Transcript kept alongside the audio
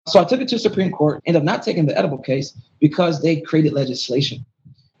So I took it to Supreme Court, ended up not taking the edible case because they created legislation.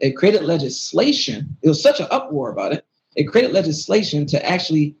 They created legislation. It was such an uproar about it. They created legislation to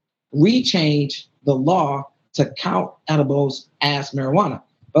actually rechange the law to count edibles as marijuana.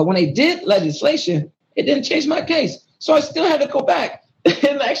 But when they did legislation, it didn't change my case. So I still had to go back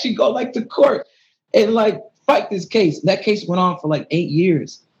and actually go to court and fight this case. That case went on for 8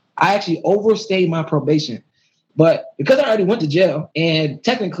 years. I actually overstayed my probation. But because I already went to jail and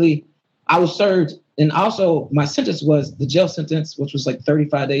technically I was served, and also my sentence was the jail sentence, which was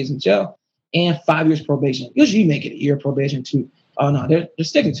 35 days in jail and 5 years probation. Usually you make it a year probation too. Oh no, they're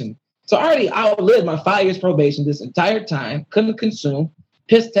sticking to me. So I already outlived my 5 years probation this entire time, couldn't consume,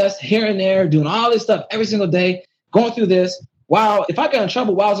 piss tests here and there, doing all this stuff every single day, going through this. Wow, if I got in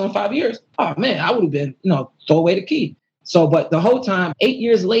trouble while I was on 5 years, oh man, I would have been, throw away the key. So, but the whole time, 8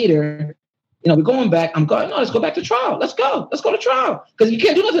 years later, we're going back. I'm going, no, let's go back to trial. Let's go to trial. Because you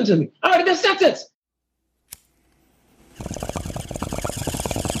can't do nothing to me. I already been sentenced.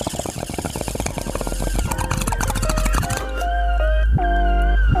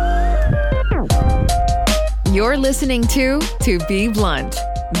 You're listening to Be Blunt,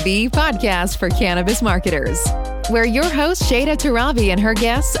 the podcast for cannabis marketers, where your host Shada Tarabi and her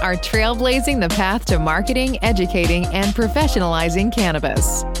guests are trailblazing the path to marketing, educating, and professionalizing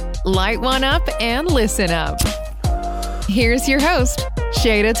cannabis. Light one up and listen up. Here's your host,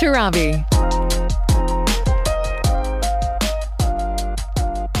 Shada Tarabi.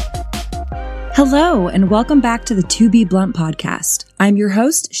 Hello, and welcome back to the Be Blunt podcast. I'm your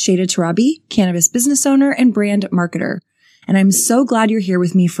host, Shada Tarabi, cannabis business owner and brand marketer, and I'm so glad you're here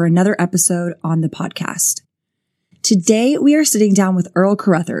with me for another episode on the podcast. Today, we are sitting down with Earl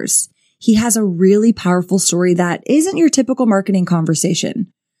Carruthers. He has a really powerful story that isn't your typical marketing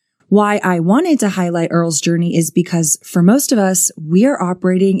conversation. Why I wanted to highlight Earl's journey is because for most of us, we are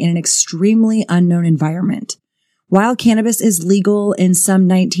operating in an extremely unknown environment. While cannabis is legal in some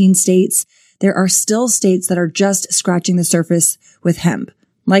 19 states, there are still states that are just scratching the surface with hemp,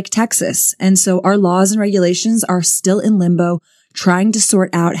 like Texas. And so our laws and regulations are still in limbo, trying to sort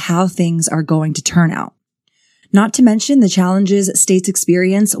out how things are going to turn out. Not to mention the challenges states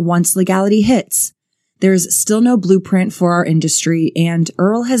experience once legality hits. There's still no blueprint for our industry, and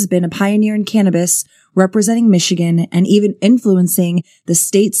Earl has been a pioneer in cannabis, representing Michigan and even influencing the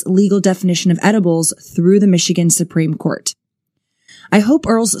state's legal definition of edibles through the Michigan Supreme Court. I hope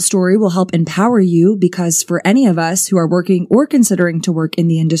Earl's story will help empower you because for any of us who are working or considering to work in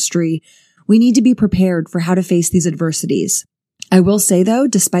the industry, we need to be prepared for how to face these adversities. I will say though,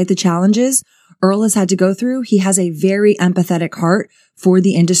 despite the challenges Earl has had to go through, he has a very empathetic heart for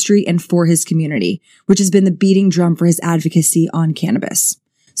the industry and for his community, which has been the beating drum for his advocacy on cannabis.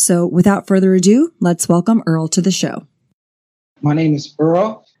 So without further ado, let's welcome Earl to the show. My name is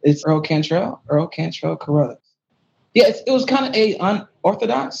Earl. It's Earl Cantrell Carruthers. Yeah, it was kind of a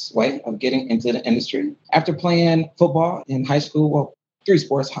unorthodox way of getting into the industry. After playing football in high school, 3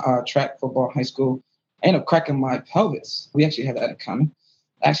 sports, track, football, high school, I ended up cracking my pelvis. We actually have that in common.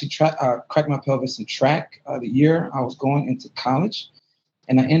 I actually cracked my pelvis in track the year I was going into college.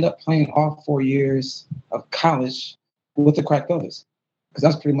 And I ended up playing all 4 years of college with a cracked pelvis. Because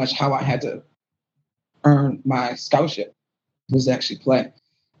that's pretty much how I had to earn my scholarship, was to actually play.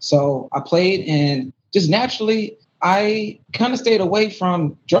 So I played, and just naturally, I kind of stayed away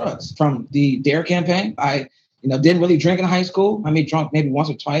from drugs, from the DARE campaign. I didn't really drink in high school. I may drunk maybe once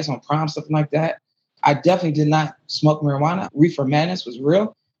or twice on prom, something like that. I definitely did not smoke marijuana. Reefer madness was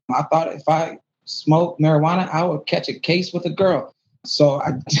real. I thought if I smoked marijuana, I would catch a case with a girl. So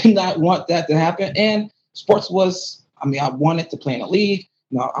I did not want that to happen. And sports was, I wanted to play in a league.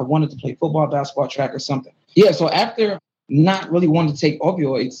 I wanted to play football, basketball, track, or something. Yeah, so after not really wanting to take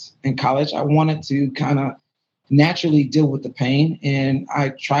opioids in college, I wanted to kind of naturally deal with the pain. And I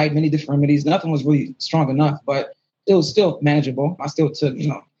tried many different remedies. Nothing was really strong enough, but it was still manageable. I still took,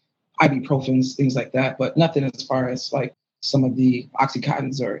 ibuprofens, things like that, but nothing as far as like some of the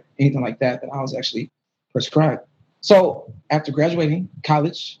Oxycontins or anything like that I was actually prescribed. So after graduating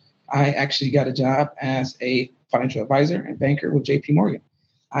college, I actually got a job as a financial advisor and banker with JP Morgan.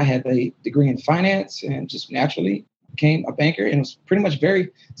 I had a degree in finance and just naturally became a banker and was pretty much very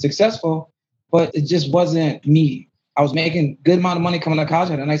successful, but it just wasn't me. I was making good amount of money coming out of college,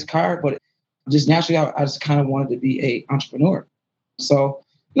 I had a nice car, but just naturally, I just kind of wanted to be an entrepreneur. So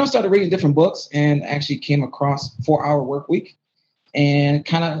I started reading different books and actually came across 4-Hour Workweek and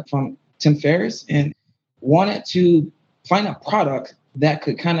kind of from Tim Ferriss, and wanted to find a product that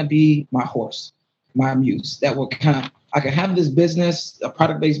could kind of be my horse, my muse, that would kind of I could have this business, a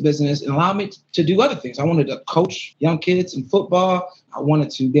product-based business, and allow me to do other things. I wanted to coach young kids in football. I wanted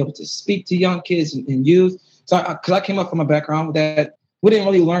to be able to speak to young kids and youth. So because I came up from a background that we didn't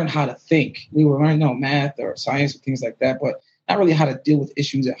really learn how to think. We were learning math or science or things like that, but not really how to deal with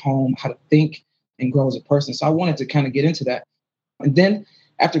issues at home, how to think and grow as a person. So I wanted to kind of get into that. And then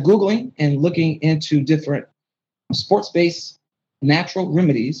after Googling and looking into different sports-based natural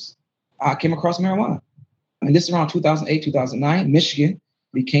remedies, I came across marijuana. And this is around 2008, 2009. Michigan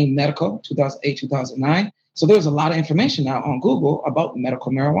became medical, 2008, 2009. So there's a lot of information now on Google about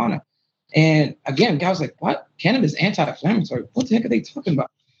medical marijuana. And again, guys was like, what? Cannabis anti-inflammatory? What the heck are they talking about?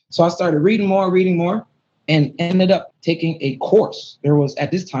 So I started reading more, and ended up taking a course. There was,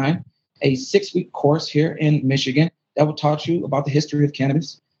 at this time, a 6-week course here in Michigan that would taught you about the history of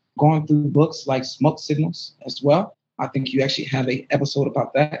cannabis, going through books like Smoke Signals as well. I think you actually have an episode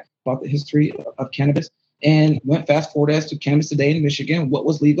about that, about the history of cannabis. And went fast forward as to cannabis today in Michigan, what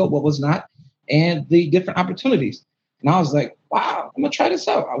was legal, what was not, and the different opportunities. And I was like, wow, I'm going to try this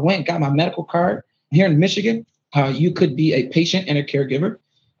out. I went and got my medical card. Here in Michigan, you could be a patient and a caregiver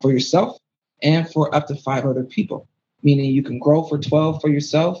for yourself and for up to 5 other people, meaning you can grow for 12 for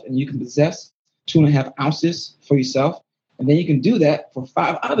yourself and you can possess 2.5 ounces for yourself. And then you can do that for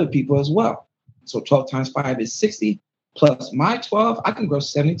 5 other people as well. So 12 times 5 is 60, plus my 12, I can grow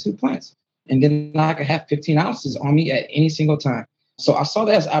 72 plants. And then I could have 15 ounces on me at any single time. So I saw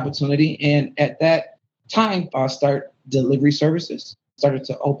that as opportunity. And at that time, I started delivery services, started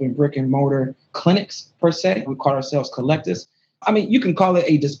to open brick and mortar clinics, per se. We call ourselves collectors. I mean, you can call it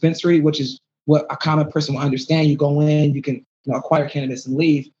a dispensary, which is what a common person will understand. You go in, you can acquire cannabis and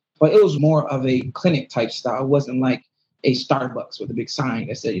leave. But it was more of a clinic type style. It wasn't like a Starbucks with a big sign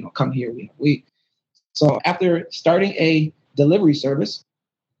that said, come here, we have weed. So after starting a delivery service,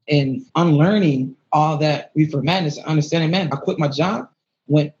 and unlearning all that reefer madness and understanding, man, I quit my job,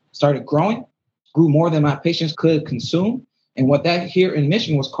 started growing, grew more than my patients could consume. And what that here in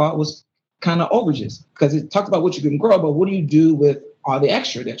Michigan was called was kind of overages, because it talked about what you can grow, but what do you do with all the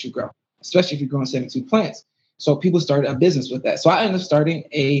extra that you grow, especially if you're growing 72 plants. So people started a business with that. So I ended up starting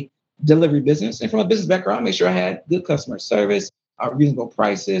a delivery business. And from a business background, I made sure I had good customer service, reasonable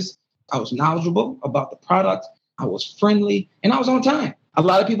prices. I was knowledgeable about the product. I was friendly, and I was on time. A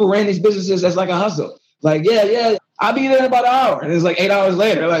lot of people ran these businesses as like a hustle. Like, yeah, I'll be there in about an hour. And it's like 8 hours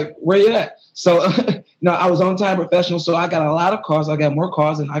later, like, where you at? So, I was on time professional. So I got a lot of calls. I got more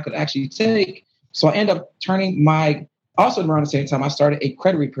calls than I could actually take. So I ended up also around the same time, I started a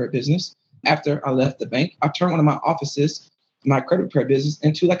credit repair business after I left the bank. I turned one of my offices, my credit repair business,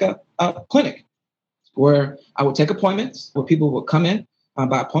 into like a clinic where I would take appointments where people would come in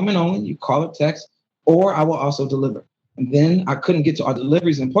by appointment only. You call or text, or I will also deliver. And then I couldn't get to our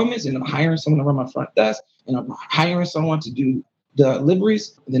deliveries and appointments, and I'm hiring someone to run my front desk, and I'm hiring someone to do the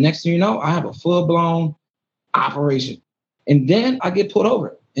deliveries. The next thing you know, I have a full-blown operation. And then I get pulled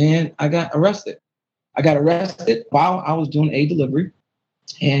over, and I got arrested. I got arrested while I was doing a delivery.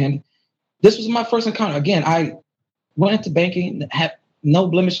 And this was my first encounter. Again, I went into banking, had no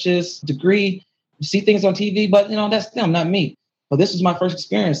blemishes, degree, see things on TV, but, that's them, not me. But this was my first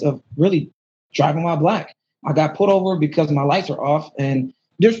experience of really driving while black. I got pulled over because my lights were off, and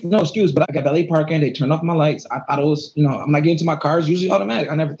there's no excuse, but I got valet parking. They turned off my lights. I thought it was, I'm not getting to my car. It's usually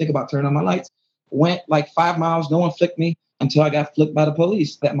automatic. I never think about turning on my lights. Went like 5 miles. No one flicked me until I got flicked by the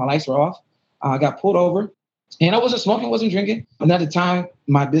police that my lights were off. I got pulled over, and I wasn't smoking, wasn't drinking. And at the time,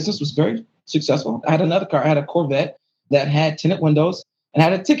 my business was very successful. I had another car. I had a Corvette that had tinted windows, and I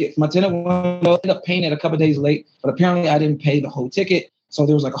had a ticket for my tinted windows. I ended up paying it a couple of days late, but apparently I didn't pay the whole ticket. So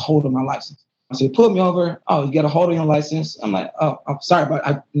there was like a hold on my license. So they pulled me over. Oh, you got a hold on your license. I'm like, oh, I'm sorry, but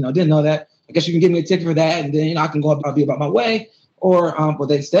I didn't know that. I guess you can give me a ticket for that, and then I can go up. I'll be about my way. Or, but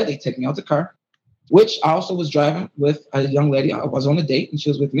instead they take me out the car, which I also was driving with a young lady. I was on a date, and she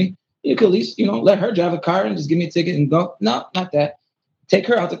was with me. You could at least, let her drive a car and just give me a ticket and go. No, not that. Take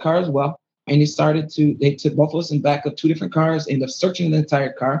her out the car as well. And they took both of us in back of 2 different cars, ended up searching the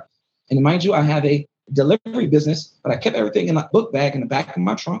entire car. And mind you, I have a delivery business, but I kept everything in my book bag in the back of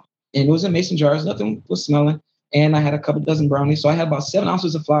my trunk. And it was in mason jars. Nothing was smelling. And I had a couple dozen brownies. So I had about 7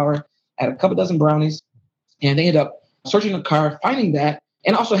 ounces of flour. I had a couple dozen brownies. And they ended up searching the car, finding that,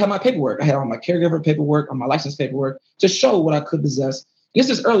 and also had my paperwork. I had all my caregiver paperwork, on my license paperwork, to show what I could possess. This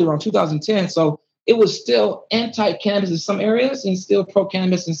is early, around 2010. So it was still anti-cannabis in some areas and still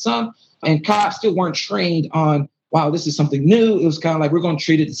pro-cannabis in some. And cops still weren't trained on, wow, this is something new. It was kind of like, we're going to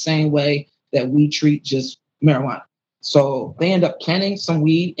treat it the same way that we treat just marijuana. So they end up planting some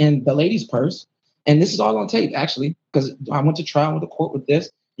weed in the lady's purse. And this is all on tape, actually, because I went to trial with the court with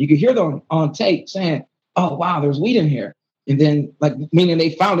this. You could hear them on tape saying, oh, wow, there's weed in here. And then, like, meaning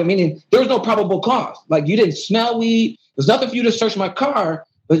they found it, meaning there was no probable cause. Like, you didn't smell weed. There's nothing for you to search my car,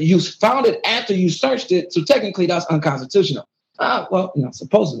 but you found it after you searched it. So technically, that's unconstitutional. Well,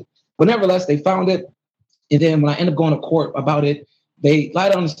 supposedly. But nevertheless, they found it. And then when I ended up going to court about it, they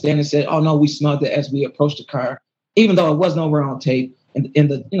lied on the stand and said, oh, no, we smelled it as we approached the car, even though it was nowhere on tape. And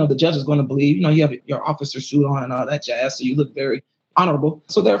the judge is going to believe, you have your officer suit on and all that jazz. So you look very honorable.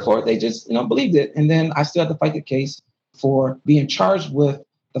 So therefore, they just, believed it. And then I still had to fight the case for being charged with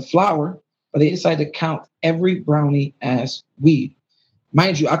the flower, but they decided to count every brownie as weed.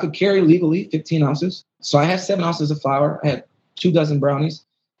 Mind you, I could carry legally 15 ounces. So I had 7 ounces of flour. I had 2 dozen brownies.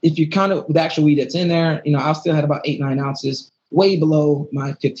 If you count it with the actual weed that's in there, I still had about 8-9 ounces, way below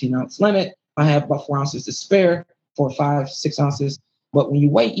my 15-ounce limit. I have about 4 ounces to spare, 4, 5, 6 ounces. But when you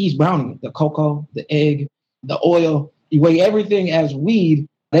weigh each brownie, the cocoa, the egg, the oil, you weigh everything as weed.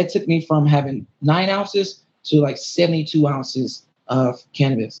 That took me from having 9 ounces to like 72 ounces of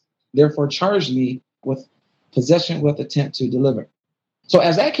cannabis. Therefore, charged me with possession with attempt to deliver. So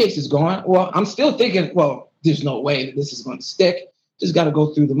as that case is going, well, I'm still thinking, well, there's no way that this is going to stick. Just got to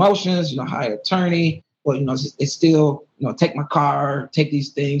go through the motions, hire attorney. Well, it's still, take my car, take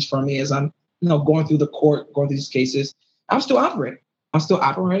these things from me as I'm, going through the court, going through these cases. I'm still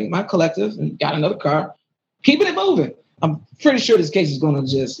operating my collective and got another car, keeping it moving. I'm pretty sure this case is going to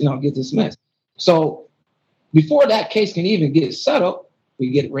just, get dismissed. So before that case can even get settled, we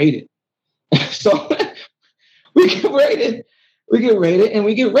get raided. So we get raided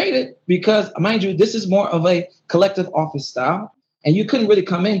because, mind you, this is more of a collective office style. And you couldn't really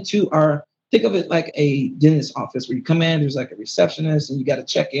come into think of it like a dentist office where you come in, there's like a receptionist and you got to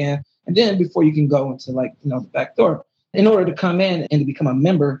check in. And then before you can go into the back door, in order to come in and to become a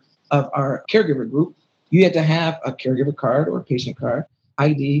member of our caregiver group, you had to have a caregiver card or a patient card,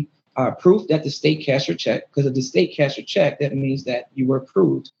 ID, proof that the state cashed your check. Because if the state cashed your check, that means that you were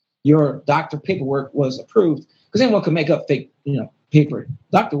approved. Your doctor paperwork was approved. Because anyone could make up fake, paper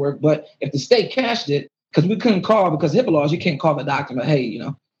doctor work. But if the state cashed it, because we couldn't call, because HIPAA laws, you can't call the doctor, but hey,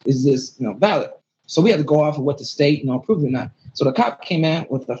 is this, valid? So we had to go off of what the state, approved or not. So the cop came in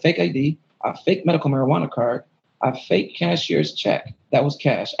with a fake ID, a fake medical marijuana card, a fake cashier's check. That was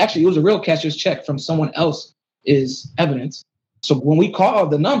cash. Actually, it was a real cashier's check from someone else's evidence. So when we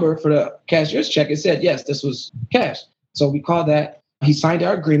called the number for the cashier's check, it said, yes, this was cash. So we called that. He signed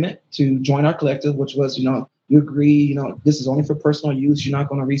our agreement to join our collective, which was, you agree, this is only for personal use. You're not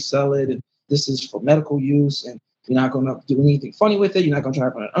going to resell it. And this is for medical use. And you're not going to do anything funny with it. You're not going to try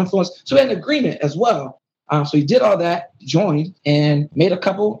to put an influence. So we had an agreement as well. So he did all that, joined, and made a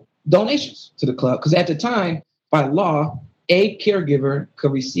couple donations to the club. Because at the time, by law, a caregiver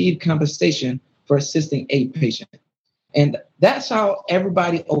could receive compensation for assisting a patient. And that's how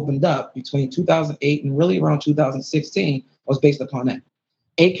everybody opened up between 2008 and really around 2016 was based upon that.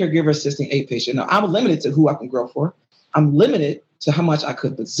 A caregiver assisting a patient. Now, I'm limited to who I can grow for. I'm limited to how much I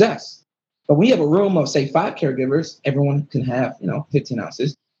could possess. But when you have a room of, say, 5 caregivers, everyone can have, 15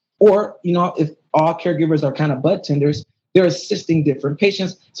 ounces. Or, if all caregivers are kind of bud tenders, they're assisting different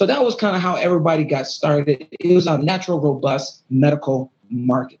patients. So that was kind of how everybody got started. It was a natural, robust medical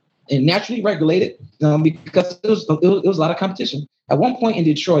market and naturally regulated because it was a lot of competition. At one point in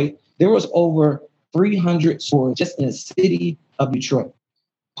Detroit, there was over 300 stores just in the city of Detroit.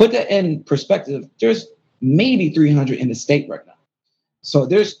 Put that in perspective, there's maybe 300 in the state right now. So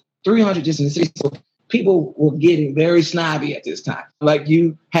there's 300 just in the city. So people were getting very snobby at this time. Like,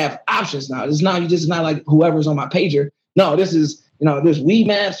 you have options now. It's not like whoever's on my pager. No, this is, there's Weed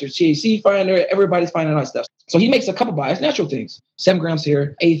Maps, there's THC Finder, everybody's finding all that stuff. So he makes a couple buys, natural things, 7 grams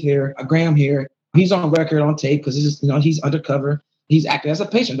here, 8 here, a gram here. He's on record on tape because he's undercover. He's acting as a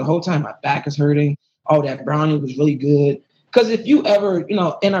patient the whole time. My back is hurting. Oh, that brownie was really good. Because if you ever,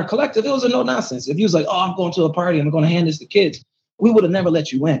 in our collective, it was a no nonsense. If he was like, oh, I'm going to a party, I'm going to hand this to kids, we would have never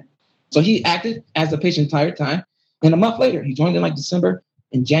let you in. So he acted as a patient the entire time. And a month later, he joined in like December.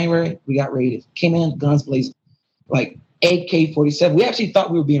 In January, we got raided. Came in, guns blazing, like AK-47. We actually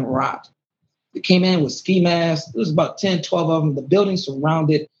thought we were being robbed. They came in with ski masks. There was about 10, 12 of them. The building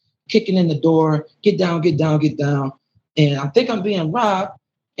surrounded, kicking in the door, get down, get down, get down. And I think I'm being robbed.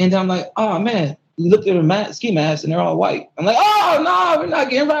 And I'm like, oh, man. You look at the ski masks and they're all white. I'm like, oh, no, we're not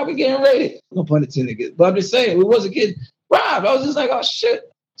getting robbed. We're getting raided. No pun intended. But I'm just saying, we wasn't getting robbed. I was just like, oh,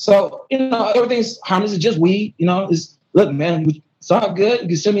 shit. So, everything's harmless. It's just weed. Look, man, it's all good. You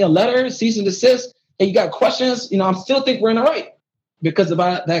can send me a letter, cease and desist. And you got questions. I still think we're in the right because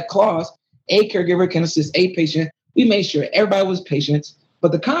about that clause, a caregiver can assist a patient. We made sure everybody was patients.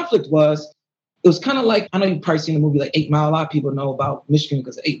 But the conflict was, it was kind of like, I know you've probably seen the movie like 8 Mile. A lot of people know about Michigan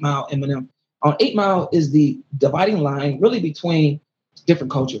because of 8 Mile, Eminem. On 8 Mile is the dividing line really between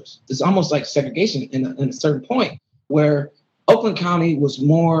different cultures. It's almost like segregation in a certain point where Oakland County was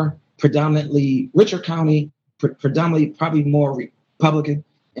more predominantly richer county, predominantly probably more Republican.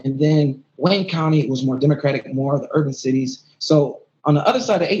 And then Wayne County was more Democratic, more of the urban cities. So on the other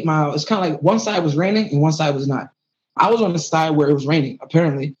side of 8 Mile, it's kind of like one side was raining and one side was not. I was on the side where it was raining,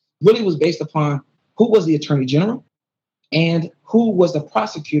 apparently. Really was based upon who was the attorney general and who was the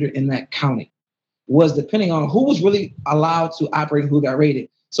prosecutor in that county. Was depending on who was really allowed to operate and who got raided.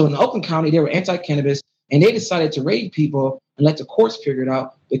 So in Oakland County, they were anti-cannabis, and they decided to raid people and let the courts figure it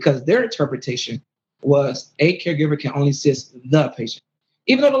out because their interpretation was a caregiver can only assist the patient.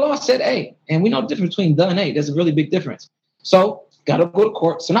 Even though the law said A, and we know the difference between the and A. There's a really big difference. So got to go to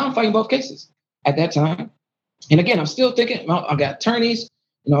court. So now I'm fighting both cases at that time. And again, I'm still thinking, well, I got attorneys.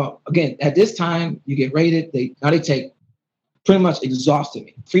 Again, at this time, you get raided. They take pretty much exhausted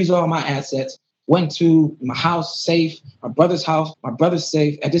me, freeze all my assets, went to my house safe, my brother's house, my brother's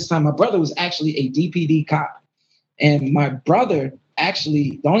safe. At this time, my brother was actually a DPD cop. And my brother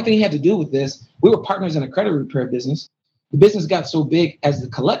actually, the only thing he had to do with this, we were partners in a credit repair business. The business got so big as the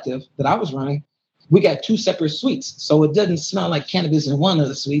collective that I was running, we got 2 separate suites. So it doesn't smell like cannabis in one of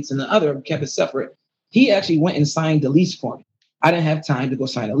the suites and the other kept it separate. He actually went and signed the lease for me. I didn't have time to go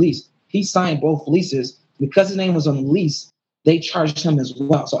sign a lease. He signed both leases. Because his name was on the lease, they charged him as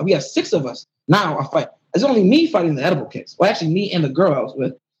well. So we have 6 of us. Now I fight. It's only me fighting the edible case. Well, actually, me and the girl I was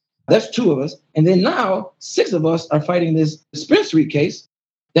with. That's 2 of us. And then now 6 of us are fighting this dispensary case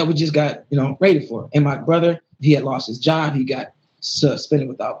that we just got, raided for. And my brother, he had lost his job. He got suspended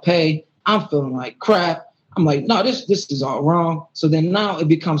without pay. I'm feeling like crap. I'm like, no, this is all wrong. So then now it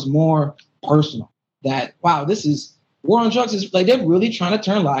becomes more personal that, wow, this is war on drugs. Is like they're really trying to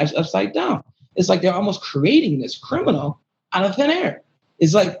turn lives upside down. It's like they're almost creating this criminal out of thin air.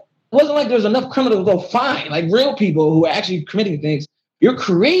 It's like, it wasn't like there's enough criminals to go find, like real people who are actually committing things. You're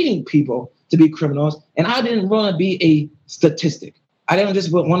creating people to be criminals. And I didn't want to be a statistic. I didn't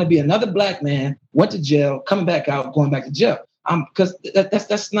just want to be another black man, went to jail, coming back out, going back to jail. Because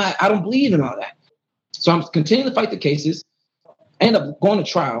that's not, I don't believe in all that. So I'm continuing to fight the cases. I end up going to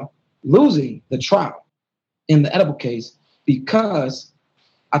trial, losing the trial in the edible case because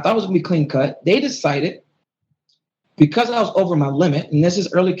I thought it was going to be clean cut. They decided because I was over my limit, and this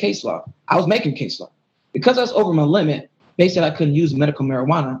is early case law, I was making case law. Because I was over my limit, they said I couldn't use medical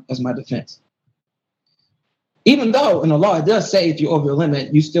marijuana as my defense. Even though in the law, it does say if you're over your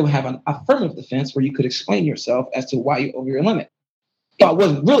limit, you still have an affirmative defense where you could explain yourself as to why you're over your limit. So I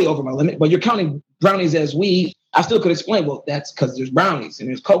wasn't really over my limit, but you're counting brownies as weed. I still could explain, well, that's because there's brownies and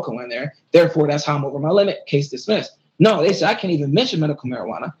there's cocoa in there. Therefore, that's how I'm over my limit. Case dismissed. No, they said I can't even mention medical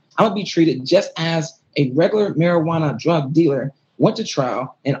marijuana. I'm going to be treated just as a regular marijuana drug dealer. Went to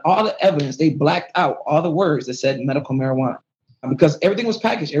trial, and all the evidence, they blacked out all the words that said medical marijuana because everything was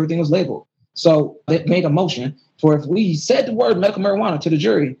packaged, everything was labeled. So they made a motion for if we said the word medical marijuana to the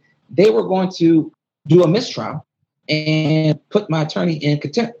jury, they were going to do a mistrial and put my attorney in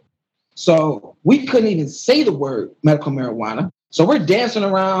contempt. So we couldn't even say the word medical marijuana. So we're dancing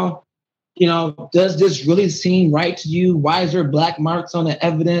around, does this really seem right to you? Why is there black marks on the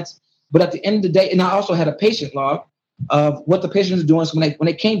evidence? But at the end of the day, and I also had a patient log of what the patient was doing. So when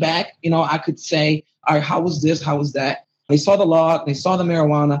they came back, I could say, all right, how was this? How was that? They saw the log, they saw the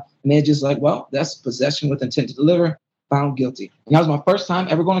marijuana, and they're just like, well, that's possession with intent to deliver, found guilty. And that was my first time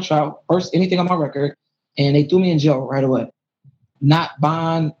ever going to trial, first anything on my record, and they threw me in jail right away. Not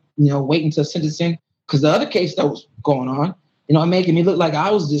bond, waiting until sentencing, because the other case that was going on, making me look like I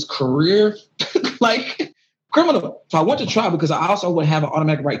was this career, like criminal. So I went to trial because I also would have an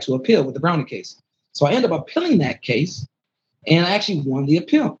automatic right to appeal with the Brownie case. So I ended up appealing that case, and I actually won the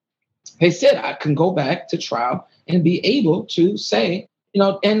appeal. They said I can go back to trial and be able to say,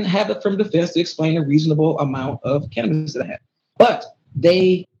 and have the affirmative defense to explain a reasonable amount of cannabis that I had. But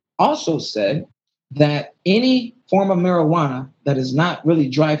they also said that any form of marijuana that is not really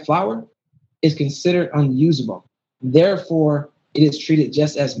dry flower is considered unusable. Therefore, it is treated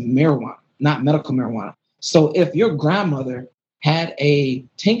just as marijuana, not medical marijuana. So if your grandmother had a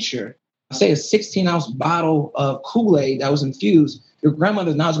tincture, say a 16-ounce bottle of Kool-Aid that was infused, your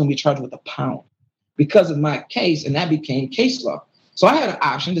grandmother now is going to be charged with a pound because of my case, and that became case law. So I had an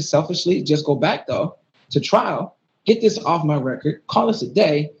option to selfishly just go back, though, to trial, get this off my record, call this a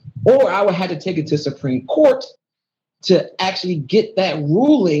day, or I would have to take it to Supreme Court to actually get that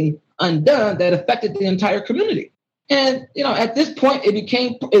ruling undone that affected the entire community. And, at this point,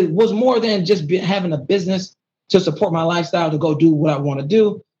 it was more than just having a business to support my lifestyle, to go do what I want to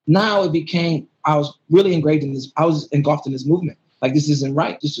do. Now it became, I was really engulfed in this movement. Like, this isn't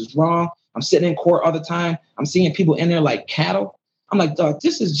right. This is wrong. I'm sitting in court all the time. I'm seeing people in there like cattle. I'm like, dog,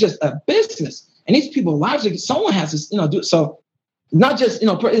 this is just a business. And these people lives, someone has to, do it. So not just,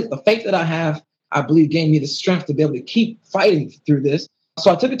 the faith that I have, I believe gave me the strength to be able to keep fighting through this.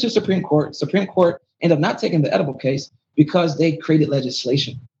 So I took it to Supreme Court. Supreme Court ended up not taking the edible case because they created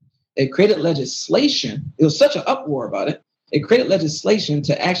legislation. They created legislation. It was such an uproar about it. They created legislation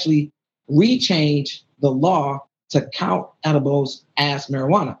to actually rechange the law to count edibles as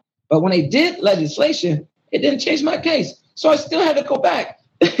marijuana. But when they did legislation, it didn't change my case. So I still had to go back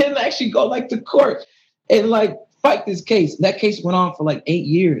and actually go to court and fight this case. That case went on for 8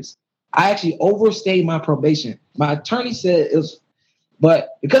 years. I actually overstayed my probation. My attorney said it was, but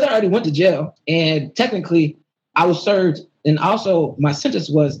because I already went to jail and technically I was served, and also my sentence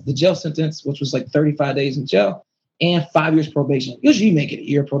was the jail sentence, which was 35 days in jail and 5 years probation. Usually you make it a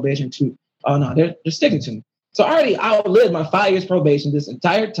year probation too. Oh no, they're sticking to me. So I already outlived my 5 years probation this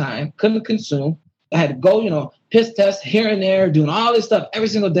entire time, couldn't consume. I had to go, piss tests here and there, doing all this stuff every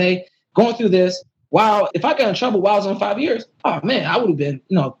single day, going through this. Wow, if I got in trouble while I was on 5 years, oh man, I would have been,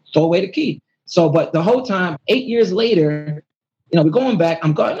 throw away the key. So, but the whole time, 8 years later, we're going back.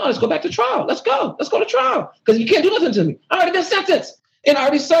 I'm going, no, let's go back to trial. Let's go to trial because you can't do nothing to me. I already been sentenced and I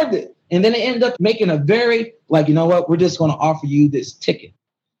already served it. And then they end up making a very, you know what, we're just going to offer you this ticket.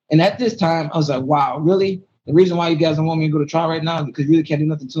 And at this time, I was like, wow, really? The reason why you guys don't want me to go to trial right now is because you really can't do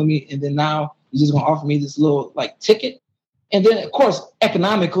nothing to me. And then now you're just going to offer me this little ticket. And then, of course,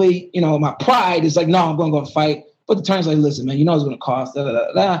 economically, my pride is no, I'm going to go fight. But the attorney's like, listen, man, it's going to cost,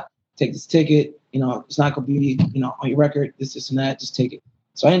 take this ticket. It's not going to be, on your record, this and that. Just take it.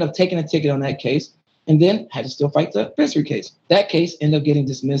 So I ended up taking a ticket on that case and then had to still fight the dispensary case. That case ended up getting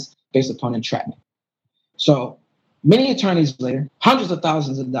dismissed based upon entrapment. So many attorneys later, hundreds of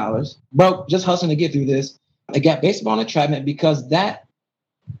thousands of dollars, broke, just hustling to get through this. They got based upon entrapment because that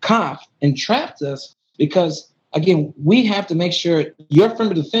cop entrapped us because, again, we have to make sure your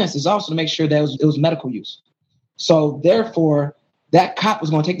affirmative defense is also to make sure that it was medical use. So therefore, that cop was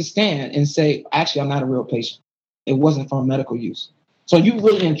going to take the stand and say, actually, I'm not a real patient. It wasn't for medical use. So you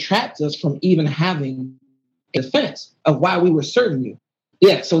really entrapped us from even having a defense of why we were serving you.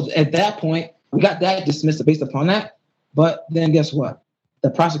 Yeah, so at that point, we got that dismissed based upon that. But then guess what? The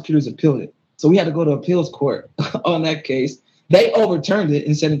prosecutors appealed it. So we had to go to appeals court on that case. They overturned it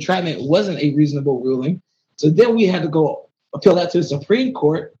and said entrapment wasn't a reasonable ruling. So then we had to go appeal that to the Supreme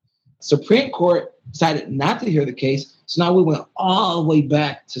Court. Supreme Court decided not to hear the case. So now we went all the way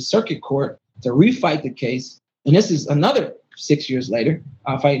back to circuit court to refight the case. And this is another 6 years later,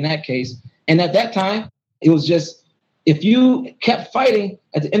 fighting that case. And at that time, it was just, if you kept fighting,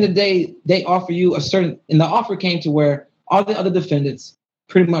 at the end of the day, they offer you and the offer came to where all the other defendants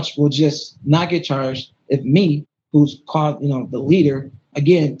pretty much will just not get charged if me, who's called, the leader,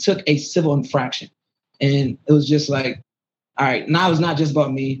 again, took a civil infraction. And it was just all right, now it's not just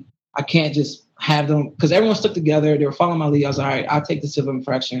about me. I can't just have them, because everyone stuck together. They were following my lead. I was all right, I'll take the civil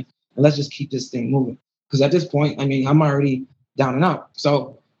infraction and let's just keep this thing moving. Because at this point, I'm already down and out.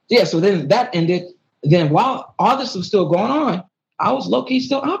 So, yeah, so then that ended. Then while all this was still going on, I was low-key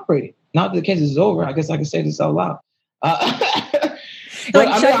still operating. Now that the case is over, I guess I can say this out loud. Check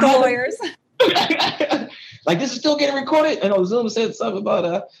the lawyers. This is still getting recorded. And Zoom said something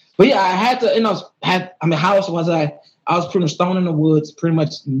about but yeah, I had to, how else was I? I was pretty much thrown in the woods, pretty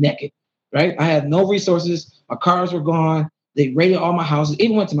much naked, right? I had no resources. My cars were gone. They raided all my houses,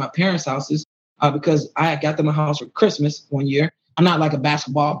 even went to my parents' houses because I had got them a house for Christmas one year. I'm not like a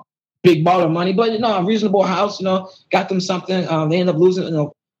basketball big baller money, but a reasonable house, got them something. They end up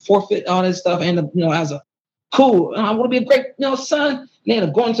losing, forfeit all this stuff. End up, as a cool, I want to be a great, son. They end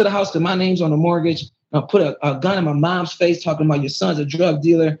up going to the house because my name's on the mortgage. Put a gun in my mom's face talking about your son's a drug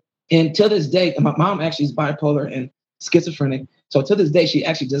dealer. And till this day, my mom actually is bipolar and schizophrenic. So to this day, she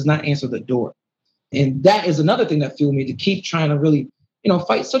actually does not answer the door. And that is another thing that fueled me to keep trying to really,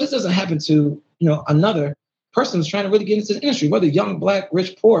 fight. So this doesn't happen to, another person who's trying to really get into the industry, whether young, black,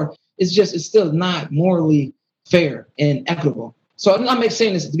 rich, poor. It's still not morally fair and equitable. So I'm not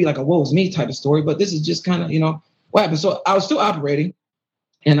saying this to be like a woe is me type of story, but this is just kind of, what happened. So I was still operating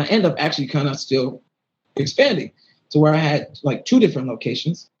and I ended up actually kind of still expanding to where I had 2 different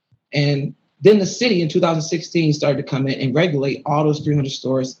locations. And then the city in 2016 started to come in and regulate all those 300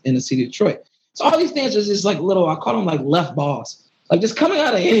 stores in the city of Detroit. So all these things are just little, I call them left balls, just coming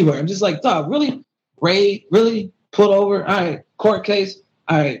out of anywhere. I'm just dog, really raid, really pull over. All right, court case.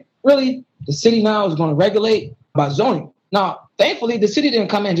 All right, really? The city now is going to regulate by zoning. Now, thankfully, the city didn't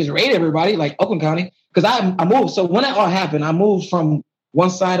come in and just raid everybody like Oakland County because I moved. So when that all happened, I moved from one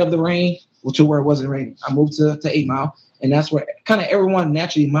side of the rain, to where it wasn't raining. I moved to 8 Mile, and that's where kind of everyone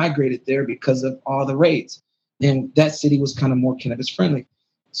naturally migrated there because of all the raids. And that city was kind of more cannabis friendly.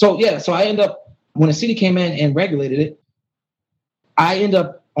 So I end up, when the city came in and regulated it, I end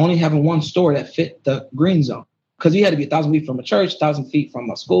up only having one store that fit the green zone, because you had to be 1,000 feet from a church, 1,000 feet from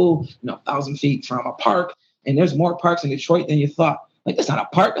a school, 1,000 feet from a park. And there's more parks in Detroit than you thought. Like, that's not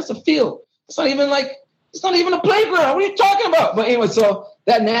a park, that's a field. It's not even a playground. What are you talking about? But anyway, so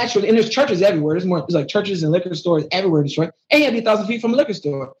that naturally, and there's churches everywhere. There's like churches and liquor stores everywhere in Detroit. And you had to be 1,000 feet from a liquor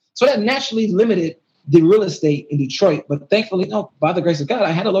store. So that naturally limited the real estate in Detroit. But thankfully, by the grace of God,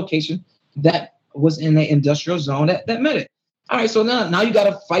 I had a location that was in the industrial zone that met it. All right, so now you got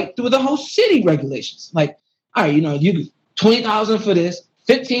to fight through the whole city regulations. Like, all right, you $20,000 for this,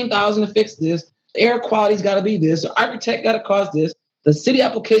 $15,000 to fix this. The air quality's got to be this. The architect got to cost this. The city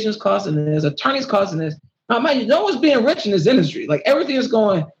application's costing this. Attorneys costing this. Now, man, no one's being rich in this industry. Like, everything is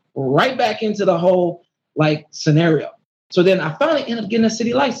going right back into the whole scenario. So then I finally ended up getting a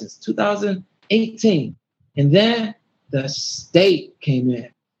city license, 2018, and then the state came in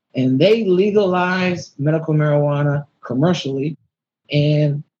and they legalized medical marijuana commercially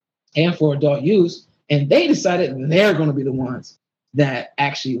and for adult use. And they decided they're going to be the ones that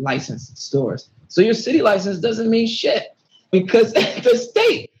actually license stores. So your city license doesn't mean shit because the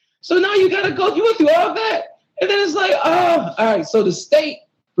state. So now you got to go through all that. And then it's like, all right. So the state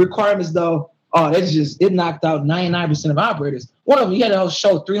requirements, though, it knocked out 99% of operators. One of them, you had to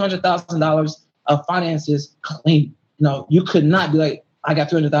show $300,000 of finances clean. You could not be like, I got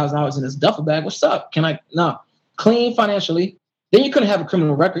 $300,000 in this duffel bag. What's up? No, clean financially. Then you couldn't have a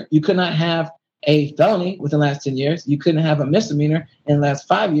criminal record. You could not have a felony within the last 10 years. You couldn't have a misdemeanor in the last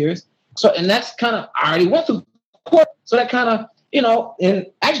 5 years. So, and that's kind of, I already went through court. So that kind of, and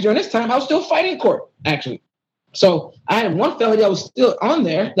actually during this time, I was still fighting court, actually. So I had one felony that was still on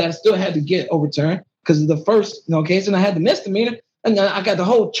there that I still had to get overturned because of the first case, and I had the misdemeanor, and then I got the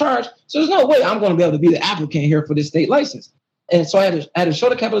whole charge. So there's no way I'm going to be able to be the applicant here for this state license. And so I had to show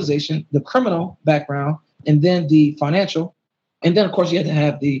the capitalization, the criminal background, and then the financial. And then, of course, you had to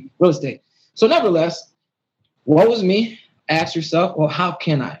have the real estate. So nevertheless, what was me? Ask yourself, well, how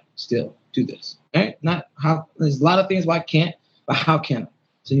can I still do this? Right? Not how. There's a lot of things why I can't, but how can I?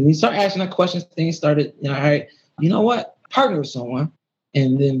 So when you start asking that question, things started, all right, you know what? Partner with someone,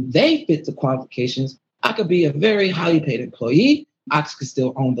 and then they fit the qualifications. I could be a very highly paid employee. I could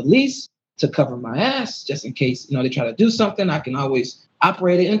still own the lease to cover my ass, just in case, they try to do something. I can always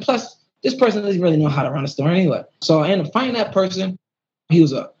operate it. And plus, this person doesn't really know how to run a store anyway. So I ended up finding that person. He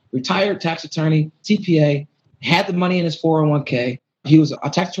was a retired tax attorney, CPA, had the money in his 401k. He was a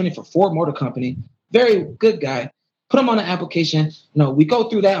tax attorney for Ford Motor Company. Very good guy. Put him on the application. We go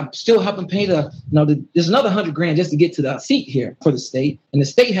through that. I'm still helping pay there's another $100,000 just to get to the seat here for the state. And the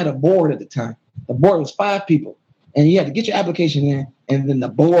state had a board at the time. The board was 5 people. And you had to get your application in, and then the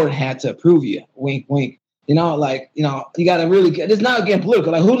board had to approve you. Wink, wink. You got to really it's not again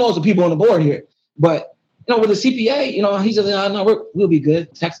political. Like, who knows the people on the board here? But, with the CPA, he said, no, we'll be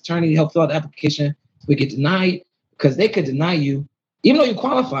good. Tax attorney help fill out the application. We get denied because they could deny you. Even though you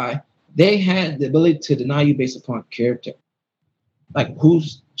qualify, they had the ability to deny you based upon character. Like,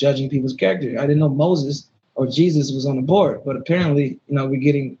 who's judging people's character? I didn't know Moses or Jesus was on the board, but apparently, we're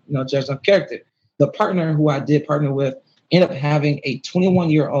getting, judged on character. The partner who I did partner with ended up having a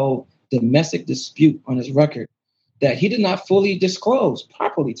 21-year-old domestic dispute on his record that he did not fully disclose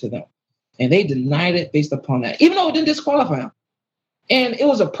properly to them. And they denied it based upon that, even though it didn't disqualify him. And it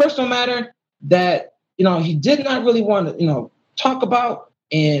was a personal matter that, he did not really want to, talk about.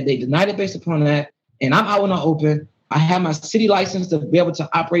 And they denied it based upon that. And I'm out in the open. I have my city license to be able to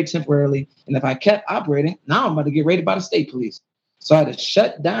operate temporarily. And if I kept operating, now I'm about to get raided by the state police. So I had to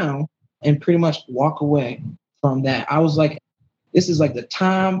shut down and pretty much walk away from that. I was like, this is like the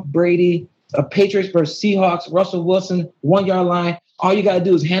Tom Brady, Patriots versus Seahawks, Russell Wilson, 1-yard line. All you got to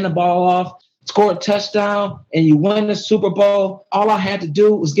do is hand the ball off, score a touchdown, and you win the Super Bowl. All I had to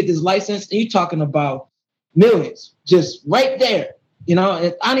do was get this license. And you're talking about millions just right there. I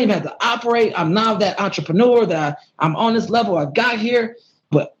don't even have to operate. I'm now that entrepreneur that I'm on this level. I got here,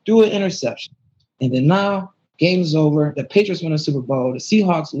 but through an interception. And then now, game's over. The Patriots win the Super Bowl. The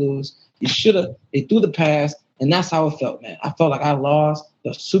Seahawks lose. They threw the pass. And that's how it felt, man. I felt like I lost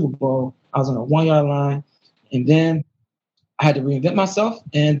the Super Bowl. I was on a 1-yard line. And then I had to reinvent myself.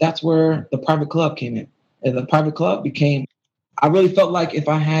 And that's where the private club came in. And the private club I really felt like if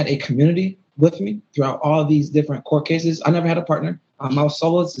I had a community with me throughout all these different court cases, I never had a partner. I was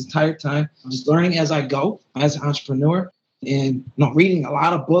solo this entire time. I'm just learning as I go as an entrepreneur and reading a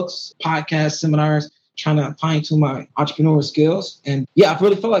lot of books, podcasts, seminars, trying to fine tune my entrepreneurial skills. And yeah, I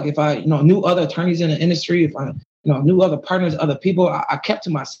really feel like if I, knew other attorneys in the industry, if I, knew other partners, other people, I kept to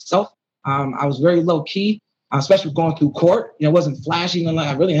myself. I was very low key, especially going through court. It wasn't flashy. Like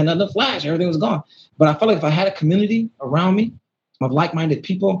I really had nothing to flash. Everything was gone. But I felt like if I had a community around me of like-minded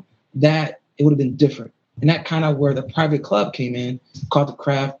people, that it would have been different. And that kind of where the private club came in, called the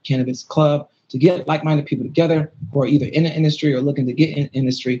Craft Cannabis Club, to get like-minded people together who are either in the industry or looking to get in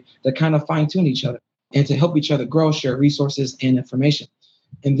industry to kind of fine-tune each other and to help each other grow, share resources and information.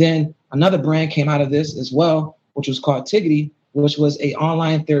 And then another brand came out of this as well, which was called Tiggity, which was an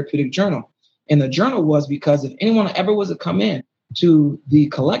online therapeutic journal. And the journal was because if anyone ever was to come in to the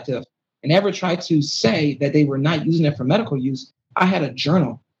collective and ever try to say that they were not using it for medical use, I had a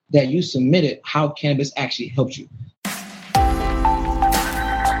journal that you submitted how cannabis actually helped you.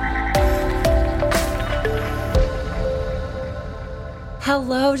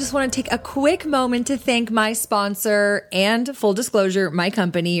 Hello, just want to take a quick moment to thank my sponsor and, full disclosure, my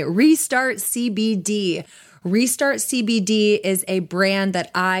company, Restart CBD. Restart CBD is a brand that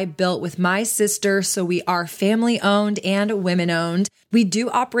I built with my sister, so we are family owned and women owned. We do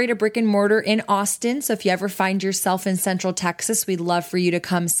operate a brick and mortar in Austin, so if you ever find yourself in Central Texas, we'd love for you to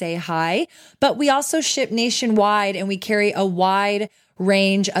come say hi. But we also ship nationwide and we carry a wide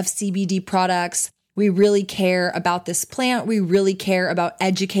range of CBD products. We really care about this plant. We really care about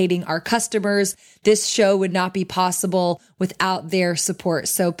educating our customers. This show would not be possible without their support.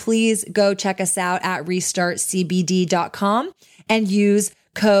 So please go check us out at restartcbd.com and use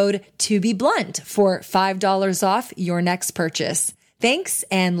code TOBEBLUNT for $5 off your next purchase. Thanks,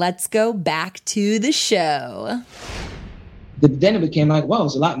 and let's go back to the show. Then it became like, well,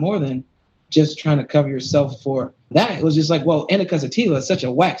 it's a lot more than just trying to cover yourself for that. It was just like, well, indica sativa is such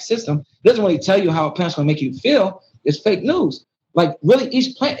a whack system. It doesn't really tell you how a plant's going to make you feel. It's fake news. Like, really,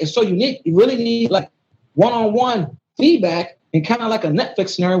 each plant is so unique. You really need like one-on-one feedback and kind of like a Netflix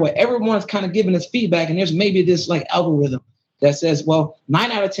scenario where everyone's kind of giving us feedback. And there's maybe this like algorithm that says, well,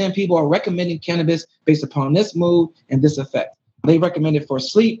 9 out of 10 people are recommending cannabis based upon this mood and this effect. They recommend it for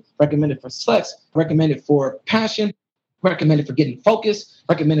sleep, recommend it for sex, recommend it for passion, recommend it for getting focused,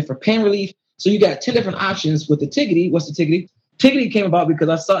 recommend it for pain relief. So you got 10 different options with the Tiggity. What's the Tiggity? Tiggity came about because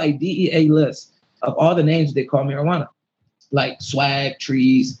I saw a DEA list of all the names they call marijuana, like swag,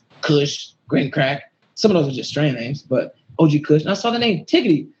 trees, kush, green crack. Some of those are just strain names, but OG kush. And I saw the name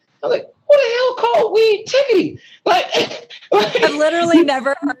Tiggity. I was like, what the hell called weed Tiggity? I've literally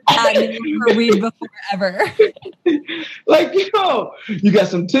never heard that name for weed before, ever. Like, you got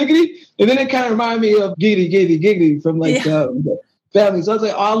some Tiggity. And then it kind of reminded me of Giggity from like the family. So I was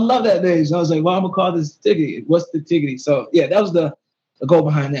like, oh, I love that name. So I was like, well, I'm going to call this Tiggity. What's the Tiggity? So yeah, that was the goal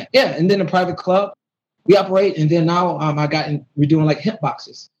behind that. Yeah. And then the private club, we operate. And then now we're doing like hemp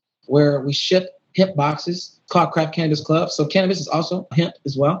boxes where we ship hemp boxes called Craft Cannabis Club. So cannabis is also hemp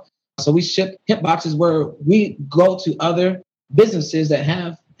as well. So we ship hemp boxes where we go to other businesses that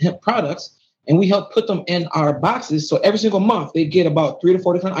have hemp products and we help put them in our boxes. So every single month they get about 3 to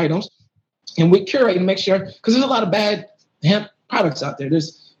 4 different items and we curate and make sure, because there's a lot of bad hemp products out there.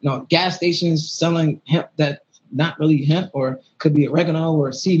 There's gas stations selling hemp that not really hemp, or could be oregano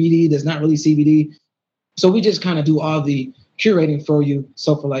or CBD that's not really CBD. So we just kind of do all the curating for you.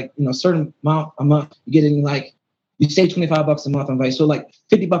 So for like, certain amount a month, you're getting like, you save $25 a month on value. So like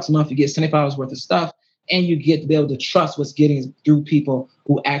 $50 a month, you get $75 worth of stuff, and you get to be able to trust what's getting through people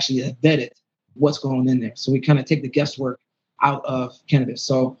who actually have vetted what's going in there. So we kind of take the guesswork out of cannabis.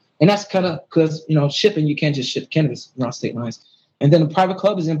 So, and that's kind of because, shipping, you can't just ship cannabis around state lines. And then the private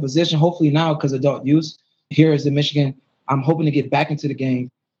club is in position, hopefully now, because adult use here is in Michigan. I'm hoping to get back into the game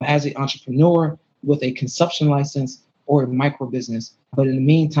as an entrepreneur with a consumption license or a micro business. But in the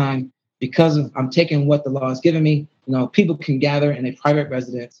meantime, because I'm taking what the law has given me, people can gather in a private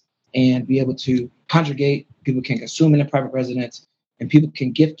residence and be able to congregate. People can consume in a private residence, and people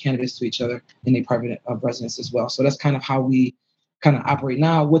can give cannabis to each other in a private residence as well. So that's kind of how we kind of operate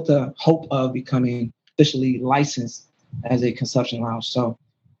now, with the hope of becoming officially licensed as a consumption lounge. So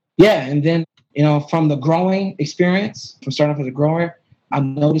yeah, and then, from the growing experience, from starting off as a grower, I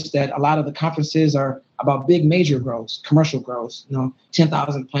noticed that a lot of the conferences are about big major grows, commercial grows,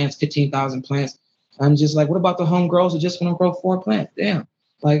 10,000 plants, 15,000 plants. I'm just like, what about the home grows who just want to grow 4 plants? Damn.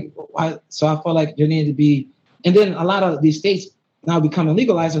 Like, so I felt like there needed to be, and then a lot of these states now becoming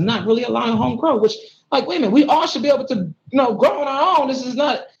legalized are not really allowing home grow, which, like, wait a minute, we all should be able to, grow on our own. This is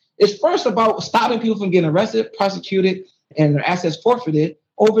not, it's first about stopping people from getting arrested, prosecuted, and their assets forfeited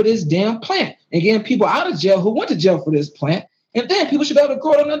over this damn plant, and getting people out of jail who went to jail for this plant. And then people should be able to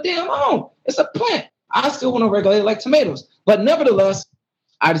grow it on their damn own. It's a plant. I still want to regulate it like tomatoes. But nevertheless,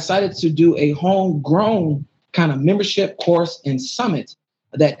 I decided to do a homegrown kind of membership course and summit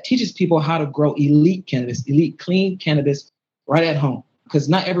that teaches people how to grow elite cannabis, elite clean cannabis right at home. Because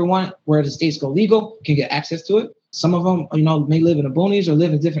not everyone where the states go legal can get access to it. Some of them, may live in the boonies or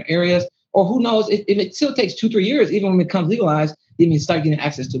live in different areas, or who knows, if it still takes 2-3 years, even when it becomes legalized, you can start getting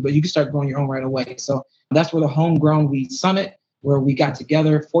access to it, but you can start growing your own right away. So that's where the Homegrown Weed Summit, where we got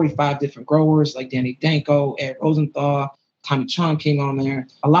together 45 different growers like Danny Danko, Ed Rosenthal, Tommy Chong came on there,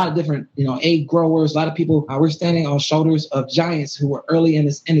 a lot of different, aid growers, a lot of people. We're standing on shoulders of giants who were early in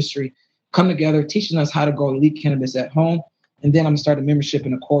this industry, come together, teaching us how to grow elite cannabis at home. And then I'm starting membership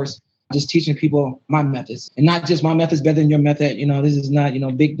in a course, just teaching people my methods, and not just my methods better than your method. This is not,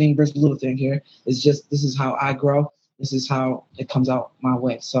 big thing versus little thing here. It's just, this is how I grow. This is how it comes out my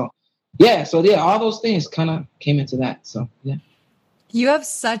way. So all those things kind of came into that. So, yeah. You have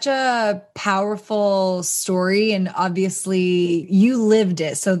such a powerful story, and obviously you lived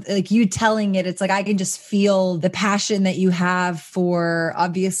it. So like you telling it, it's like, I can just feel the passion that you have for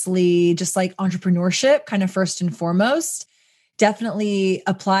obviously just like entrepreneurship kind of first and foremost, definitely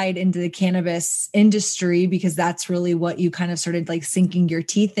applied into the cannabis industry, because that's really what you kind of started like sinking your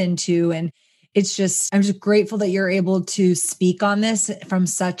teeth into. And I'm just grateful that you're able to speak on this from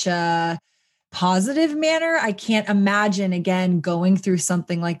such a positive manner. I can't imagine, again, going through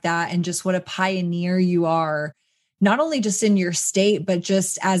something like that, and just what a pioneer you are, not only just in your state, but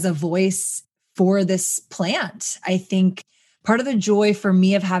just as a voice for this plant. I think part of the joy for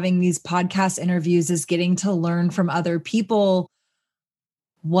me of having these podcast interviews is getting to learn from other people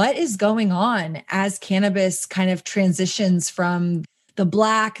what is going on as cannabis kind of transitions from the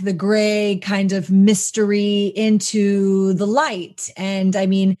black, the gray kind of mystery into the light. And I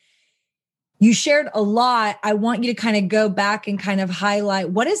mean, you shared a lot. I want you to kind of go back and kind of highlight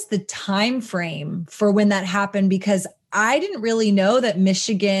what is the time frame for when that happened, because I didn't really know that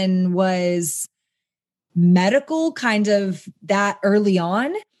Michigan was medical kind of that early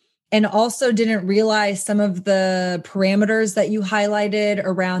on, and also didn't realize some of the parameters that you highlighted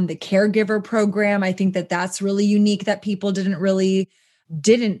around the caregiver program. I think that that's really unique, that people don't really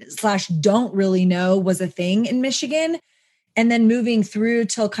know was a thing in Michigan. And then moving through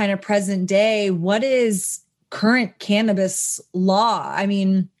till kind of present day, what is current cannabis law? I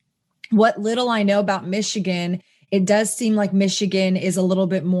mean, what little I know about Michigan, it does seem like Michigan is a little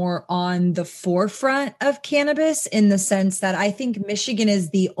bit more on the forefront of cannabis, in the sense that I think Michigan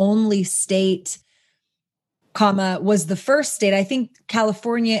is the only state, was the first state. I think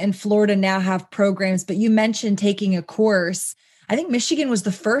California and Florida now have programs, but you mentioned taking a course. I think Michigan was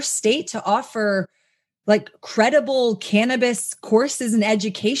the first state to offer like credible cannabis courses and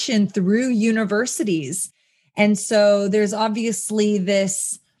education through universities. And so there's obviously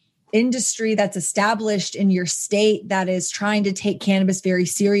this industry that's established in your state that is trying to take cannabis very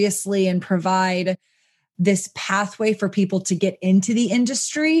seriously and provide this pathway for people to get into the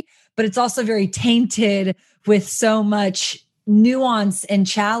industry. But it's also very tainted with so much nuance and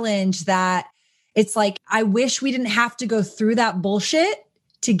challenge that it's like, I wish we didn't have to go through that bullshit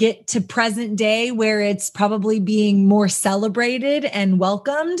to get to present day, where it's probably being more celebrated and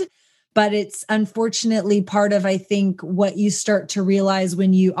welcomed. But it's unfortunately part of, I think, what you start to realize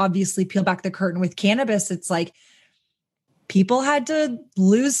when you obviously peel back the curtain with cannabis. It's like people had to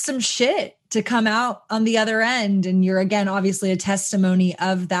lose some shit to come out on the other end. And you're, again, obviously a testimony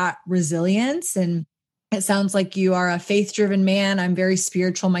of that resilience. And it sounds like you are a faith-driven man. I'm very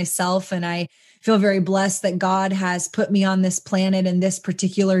spiritual myself, and I feel very blessed that God has put me on this planet in this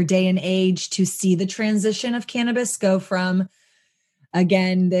particular day and age to see the transition of cannabis go from,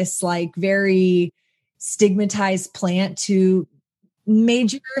 again, this like very stigmatized plant to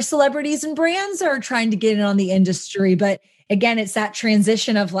major celebrities and brands are trying to get in on the industry. But again, it's that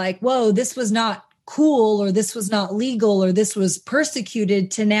transition of like, whoa, this was not cool, or this was not legal, or this was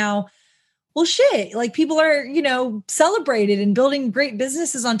persecuted, to now, well, shit, like people are, celebrated and building great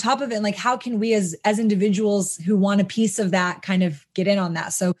businesses on top of it. And like, how can we as individuals who want a piece of that kind of get in on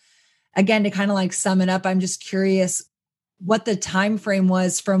that? So again, to kind of like sum it up, I'm just curious what the time frame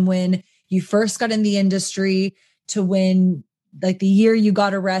was from when you first got in the industry to when, like the year you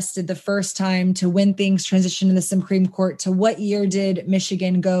got arrested the first time, to when things transitioned in the Supreme Court, to what year did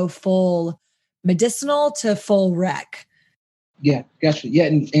Michigan go full medicinal to full rec? Yeah, gotcha. Yeah,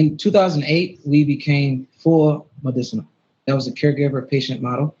 in 2008, we became full medicinal. That was a caregiver-patient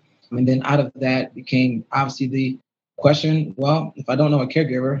model. And then out of that became obviously the question, well, if I don't know a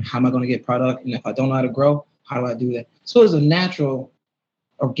caregiver, how am I going to get product? And if I don't know how to grow, how do I do that? So it was a natural,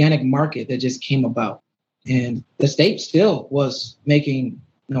 organic market that just came about. And the state still was making,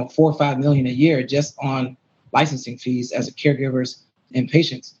 $4 or $5 million a year just on licensing fees as a caregiver's in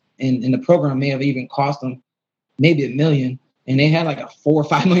patients. And the program may have even cost them maybe $1 million. And they had like a $4 or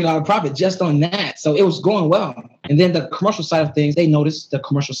 $5 million profit just on that. So it was going well. And then the commercial side of things, they noticed the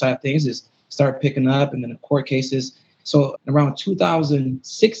commercial side of things is started picking up, and then the court cases. So around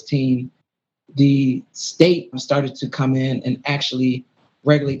 2016, the state started to come in and actually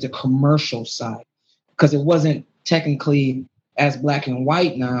regulate the commercial side, because it wasn't technically as black and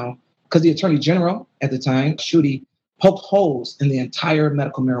white now, because the Attorney General at the time, Schuette, poked holes in the entire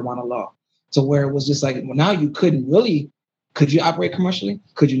medical marijuana law. So where it was just like, well, now you could you operate commercially?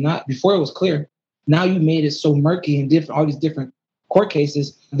 Could you not? Before it was clear. Now you made it so murky and different, all these different court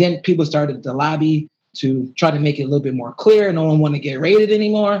cases. Then people started to lobby to try to make it a little bit more clear. No one wanted to get raided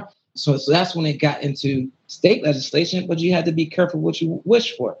anymore. So that's when it got into state legislation, but you had to be careful what you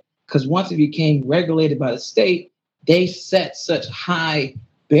wish for. Because once it became regulated by the state, they set such high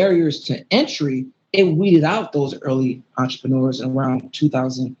barriers to entry, it weeded out those early entrepreneurs around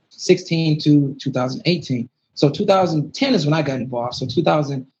 2016 to 2018. So 2010 is when I got involved. So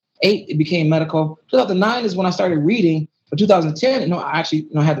 2008, it became medical. 2009 is when I started reading. But 2010, I actually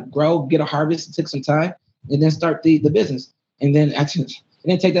had to grow, get a harvest. It took some time, and then start the business. And then actually, it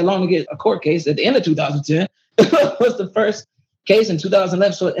didn't take that long to get a court case. At the end of 2010 was the first case in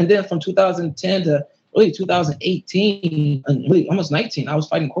 2011. So, and then from 2010 to really 2018, and really almost 19, I was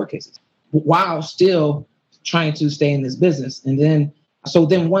fighting court cases while still trying to stay in this business. And then,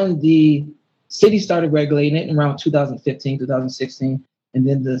 when the city started regulating it in around 2015, 2016, and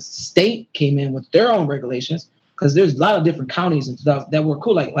then the state came in with their own regulations, because there's a lot of different counties in 2000 that were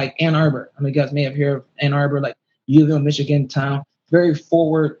cool, like Ann Arbor. I mean, you guys may have heard of Ann Arbor, like Uville, Michigan town, very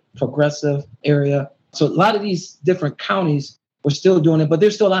forward, progressive area. So a lot of these different counties were still doing it, but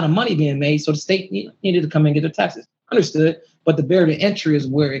there's still a lot of money being made. So the state needed to come and get their taxes. Understood. But the barrier to entry is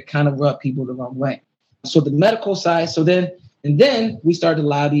where it kind of rubbed people the wrong way. So the medical side. And then we started to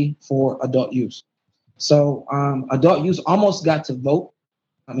lobby for adult use. So adult use almost got to vote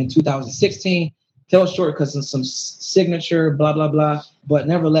in 2016. Fell short because of some signature, blah, blah, blah. But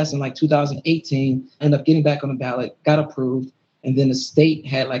nevertheless, in like 2018, ended up getting back on the ballot, got approved. And then the state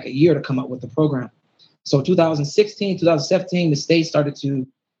had like a year to come up with the program. So 2016, 2017, the state started to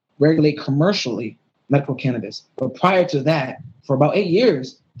regulate commercially medical cannabis. But prior to that, for about 8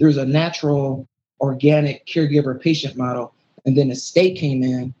 years, there was a natural, organic caregiver patient model. And then the state came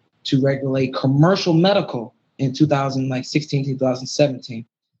in to regulate commercial medical in 2016, 2017.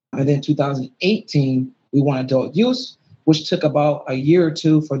 And then 2018, we won adult use, which took about a year or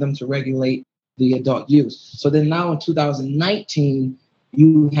two for them to regulate the adult use. So then now in 2019,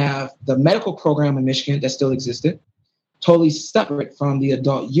 you have the medical program in Michigan that still existed, totally separate from the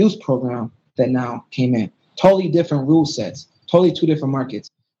adult use program that now came in. Totally different rule sets, totally two different markets.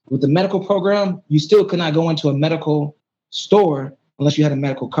 With the medical program, you still could not go into a medical store unless you had a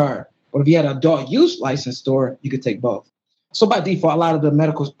medical card. But if you had an adult use license store, you could take both. So by default, a lot of the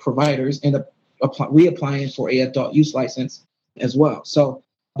medical providers end up reapplying for an adult use license as well. So,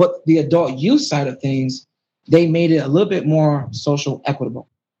 but the adult use side of things, they made it a little bit more social equitable.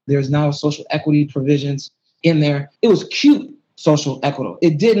 There's now social equity provisions in there. It was cute social equitable.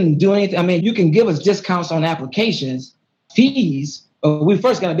 It didn't do anything. I mean, you can give us discounts on applications, fees, but we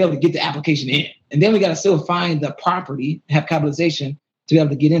first got to be able to get the application in. And then we got to still find the property, have capitalization to be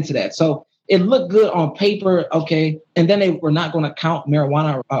able to get into that. So it looked good on paper, okay. And then they were not going to count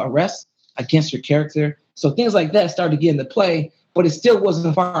marijuana arrests against your character. So things like that started to get into play, but it still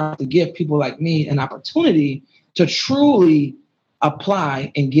wasn't far to give people like me an opportunity to truly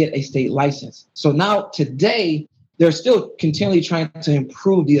apply and get a state license. So now today, they're still continually trying to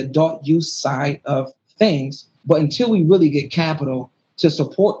improve the adult use side of things. But until we really get capital to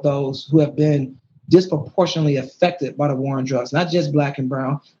support those who have been disproportionately affected by the war on drugs, not just black and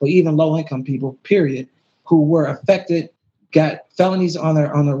brown, but even low income people, period, who were affected, got felonies on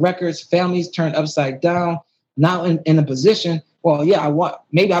their records, families turned upside down, now in a position, well, yeah,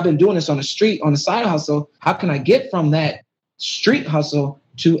 maybe I've been doing this on the street, on the side hustle. How can I get from that street hustle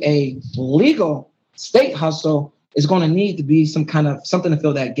to a legal state hustle? Is going to need to be something to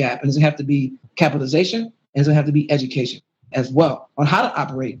fill that gap. And it's going to have to be capitalization, and it's going to have to be education as well on how to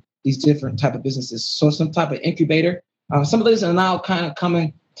operate these different type of businesses. So some type of incubator. Some of these are now kind of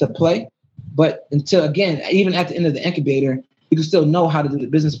coming to play, but until, again, even at the end of the incubator, you can still know how to do the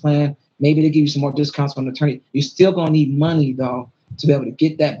business plan. Maybe they give you some more discounts on the attorney. You're still going to need money, though, to be able to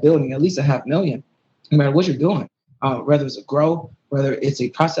get that building, at least $500,000, no matter what you're doing, whether it's a grow, whether it's a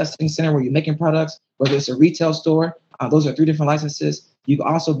processing center where you're making products, whether it's a retail store. Those are 3 different licenses. You can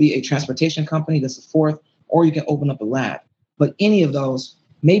also be a transportation company. That's the 4th, or you can open up a lab. But any of those,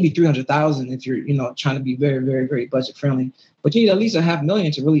 maybe 300,000 if you're, trying to be very, very, very budget friendly. But you need at least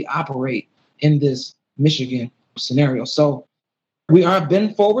 $500,000 to really operate in this Michigan scenario. So we are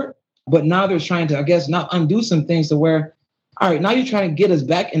bent forward, but now they're trying to, I guess, now undo some things to where, all right, now you're trying to get us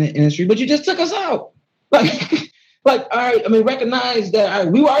back in the industry, but you just took us out. All right, recognize that all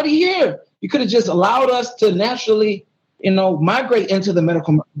right, we were already here. You could have just allowed us to naturally, migrate into the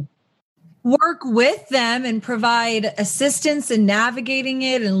medical market. Work with them and provide assistance in navigating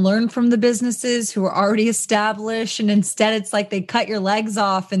it and learn from the businesses who are already established. And instead, it's like they cut your legs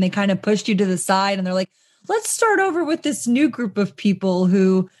off and they kind of pushed you to the side. And they're like, let's start over with this new group of people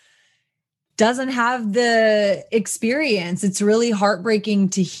who doesn't have the experience. It's really heartbreaking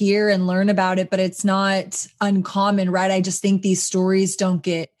to hear and learn about it, but it's not uncommon, right? I just think these stories don't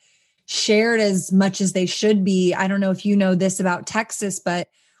get shared as much as they should be. I don't know if you know this about Texas, but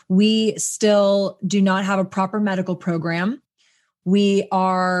we still do not have a proper medical program. We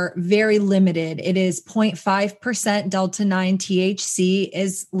are very limited. It is 0.5% Delta-9 THC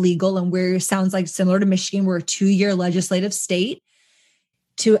is legal, and sounds like similar to Michigan, we're a 2-year legislative state.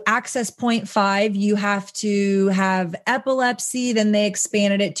 To access 0.5, you have to have epilepsy. Then they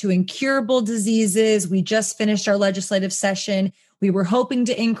expanded it to incurable diseases. We just finished our legislative session. We were hoping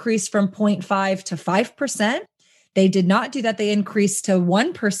to increase from 0.5 to 5%. They did not do that. They increased to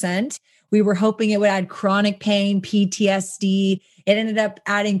 1%. We were hoping it would add chronic pain, PTSD. It ended up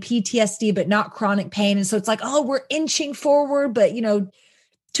adding PTSD, but not chronic pain. And so it's like, oh, we're inching forward, but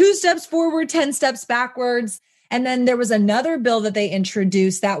 2 steps forward, 10 steps backwards. And then there was another bill that they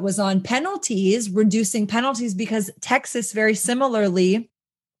introduced that was on penalties, reducing penalties, because Texas, very similarly,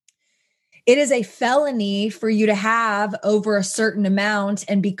 it is a felony for you to have over a certain amount.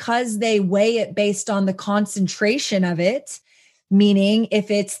 And because they weigh it based on the concentration of it, meaning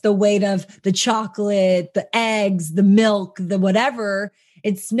if it's the weight of the chocolate, the eggs, the milk, the whatever,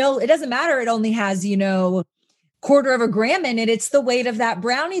 it doesn't matter. It only has, quarter of a gram in it. It's the weight of that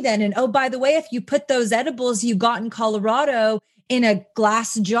brownie then. And oh, by the way, if you put those edibles you got in Colorado in a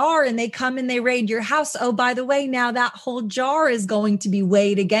glass jar and they come and they raid your house, oh, by the way, now that whole jar is going to be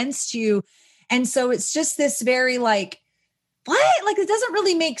weighed against you. And so it's just this very what? It doesn't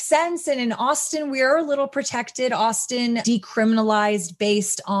really make sense. And in Austin, we're a little protected. Austin decriminalized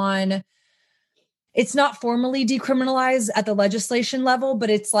based on, it's not formally decriminalized at the legislation level, but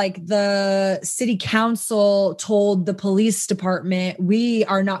it's like the city council told the police department, we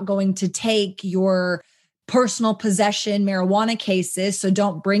are not going to take your personal possession marijuana cases, so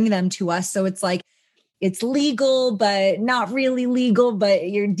don't bring them to us. So it's like, it's legal, but not really legal, but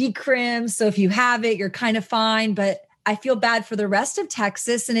you're decrim. So if you have it, you're kind of fine. But I feel bad for the rest of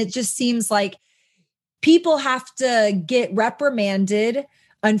Texas. And it just seems like people have to get reprimanded,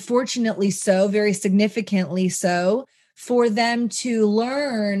 unfortunately so, very significantly so, for them to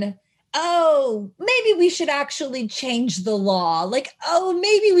learn, oh, maybe we should actually change the law.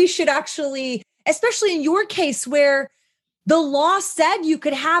 Maybe we should actually, especially in your case where the law said you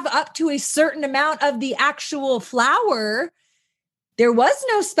could have up to a certain amount of the actual flower. There was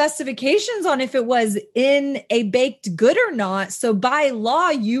no specifications on if it was in a baked good or not. So by law,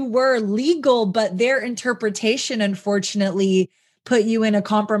 you were legal, but their interpretation, unfortunately, put you in a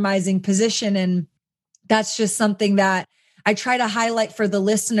compromising position. And that's just something that I try to highlight for the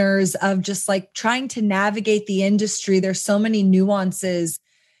listeners of just trying to navigate the industry. There's so many nuances,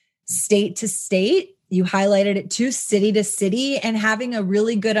 state to state. You highlighted it too, city to city, and having a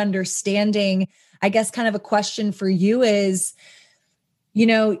really good understanding. I guess kind of a question for you is,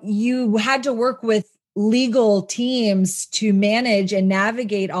 you had to work with legal teams to manage and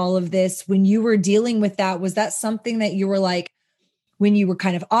navigate all of this. When you were dealing with that, was that something that you were when you were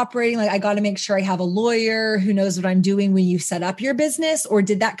kind of operating, I got to make sure I have a lawyer who knows what I'm doing when you set up your business? Or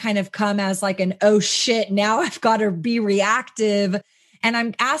did that kind of come as oh shit, now I've got to be reactive? And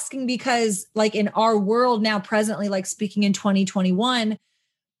I'm asking because in our world now presently, speaking in 2021,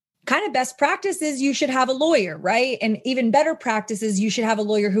 kind of best practice is you should have a lawyer, right? And even better practice is you should have a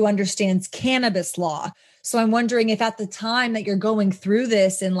lawyer who understands cannabis law. So I'm wondering if at the time that you're going through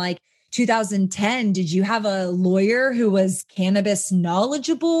this in 2010, did you have a lawyer who was cannabis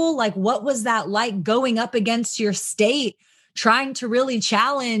knowledgeable? What was that like going up against your state, trying to really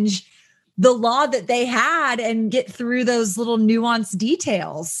challenge the law that they had and get through those little nuanced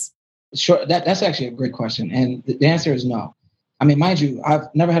details? Sure. That's actually a great question. And the answer is no. Mind you, I've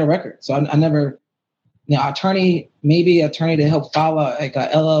never had a record. So I never, attorney to help file a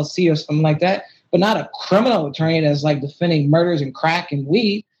LLC or something like that, but not a criminal attorney that's defending murders and crack and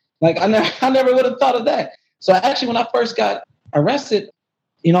weed. I never would have thought of that. So actually, when I first got arrested,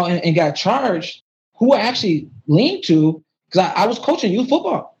 and got charged, who I actually leaned to Because I was coaching youth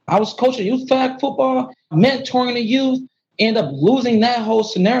football. I was coaching youth flag football, mentoring the youth, end up losing that whole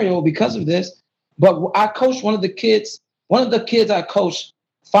scenario because of this. But I coached one of the kids I coached,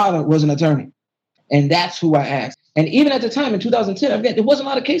 father was an attorney. And that's who I asked. And even at the time in 2010, again, there wasn't a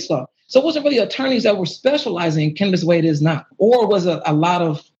lot of case law. So it wasn't really attorneys that were specializing in cannabis the way it is now, or was a lot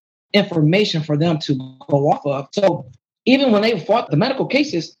of information for them to go off of. So even when they fought the medical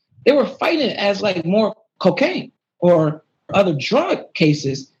cases, they were fighting it as like more cocaine or other drug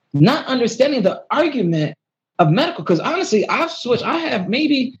cases, not understanding the argument of medical. Because honestly, I have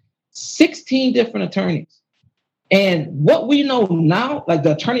maybe 16 different attorneys. And what we know now, like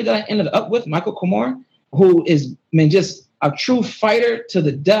the attorney that I ended up with, Michael Comore, who is, just a true fighter to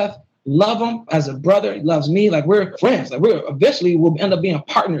the death, love him as a brother, he loves me, like we're friends, like we're eventually will end up being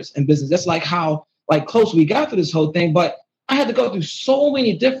partners in business. That's like how like close we got through this whole thing. But I had to go through so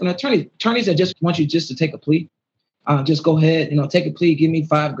many different attorneys that just want you just to take a plea. Just go ahead, take a plea, give me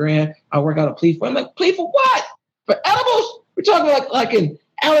 $5,000. I'll work out a plea for. I'm like, plea for what? For edibles? We're talking like in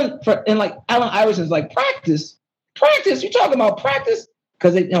Allen Iverson's like practice. You talking about practice?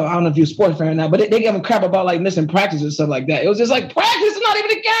 Because I don't know if you're a sports fan now, but they give them crap about like missing practice and stuff like that. It was just like practice is not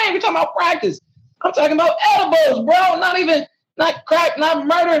even a game. We're talking about practice. I'm talking about edibles, bro. Not crack, not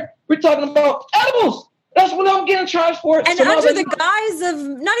murder. We're talking about edibles. That's what I'm getting charged for. And so under the guise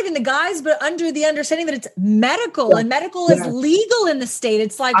of, not even the guise, but under the understanding that it's medical, and medical is legal in the state.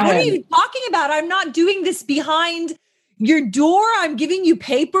 It's like, what are you talking about? I'm not doing this behind your door. I'm giving you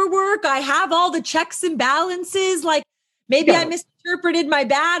paperwork. I have all the checks and balances. Like maybe I misinterpreted my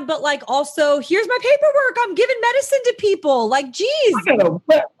bad, but like also here's my paperwork. I'm giving medicine to people. Like, geez.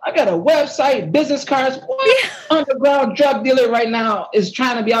 I got a website, business cards. What underground drug dealer right now is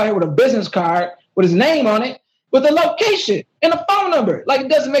trying to be out here with a business card with his name on it, with a location and a phone number? Like, it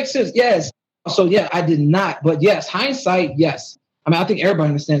doesn't make sense. Yes. So yeah, I did not. But yes, hindsight, yes. I think everybody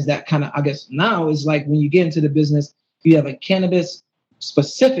understands that kind of, I guess now is like when you get into the business, you have a cannabis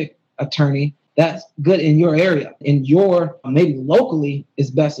specific attorney that's good in your area, in your maybe locally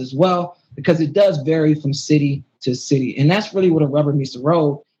is best as well, because it does vary from city to city. And that's really what a rubber meets the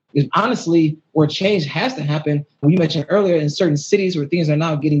road is honestly where change has to happen. When you mentioned earlier in certain cities where things are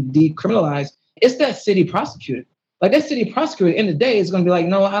now getting decriminalized, it's that city prosecutor. Like that city prosecutor at the end of the day is going to be like,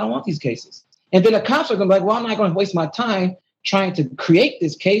 no, I don't want these cases. And then the cops are going to be like, well, I'm not going to waste my time trying to create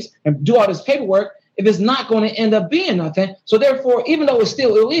this case and do all this paperwork if it's not going to end up being nothing. So therefore, even though it's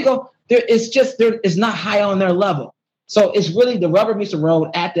still illegal, it's not high on their level. So it's really the rubber meets the road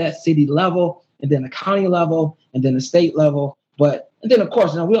at that city level, and then the county level, and then the state level. And then of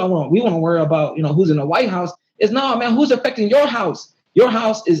course, we want to worry about, who's in the White House. It's no, man, who's affecting your house? Your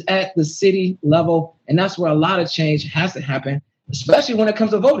house is at the city level, and that's where a lot of change has to happen, especially when it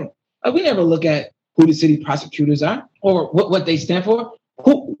comes to voting. We never look at who the city prosecutors are or what they stand for.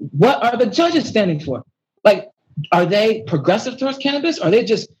 What are the judges standing for? Like, are they progressive towards cannabis? Are they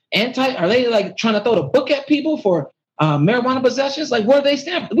just anti? Are they like trying to throw the book at people for marijuana possessions? Like, where do they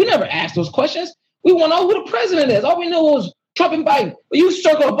stand? We never asked those questions. We want to know who the president is. All we knew was Trump and Biden. But you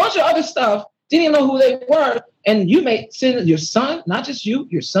circled a bunch of other stuff, didn't even know who they were. And you may send your son, not just you,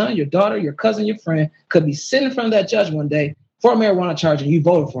 your son, your daughter, your cousin, your friend, could be sitting in front of that judge one day for a marijuana charge and you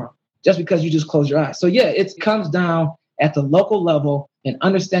voted for him just because you just closed your eyes. So yeah, it comes down at the local level and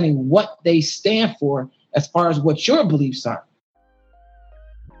understanding what they stand for as far as what your beliefs are.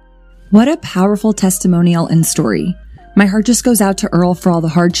 What a powerful testimonial and story. My heart just goes out to Earl for all the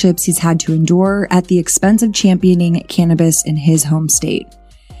hardships he's had to endure at the expense of championing cannabis in his home state.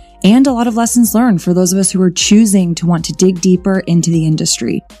 And a lot of lessons learned for those of us who are choosing to want to dig deeper into the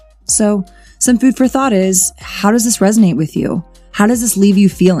industry. So some food for thought is, how does this resonate with you? How does this leave you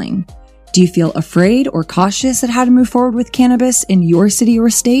feeling? Do you feel afraid or cautious at how to move forward with cannabis in your city or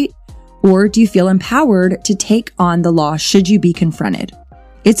state? Or do you feel empowered to take on the law should you be confronted?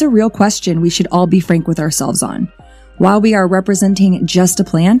 It's a real question we should all be frank with ourselves on. While we are representing just a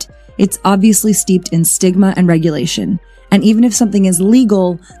plant, it's obviously steeped in stigma and regulation. And even if something is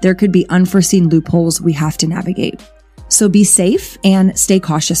legal, there could be unforeseen loopholes we have to navigate. So be safe and stay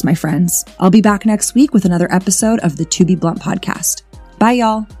cautious, my friends. I'll be back next week with another episode of the To Be Blunt podcast. Bye,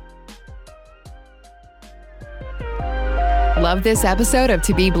 y'all. Love this episode of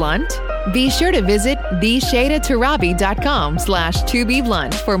To Be Blunt? Be sure to visit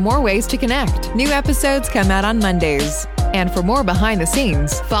theshadatarabi.com/tobeblunt for more ways to connect. New episodes come out on Mondays. And for more behind the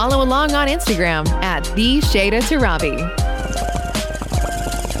scenes, follow along on Instagram at @theshadatarabi.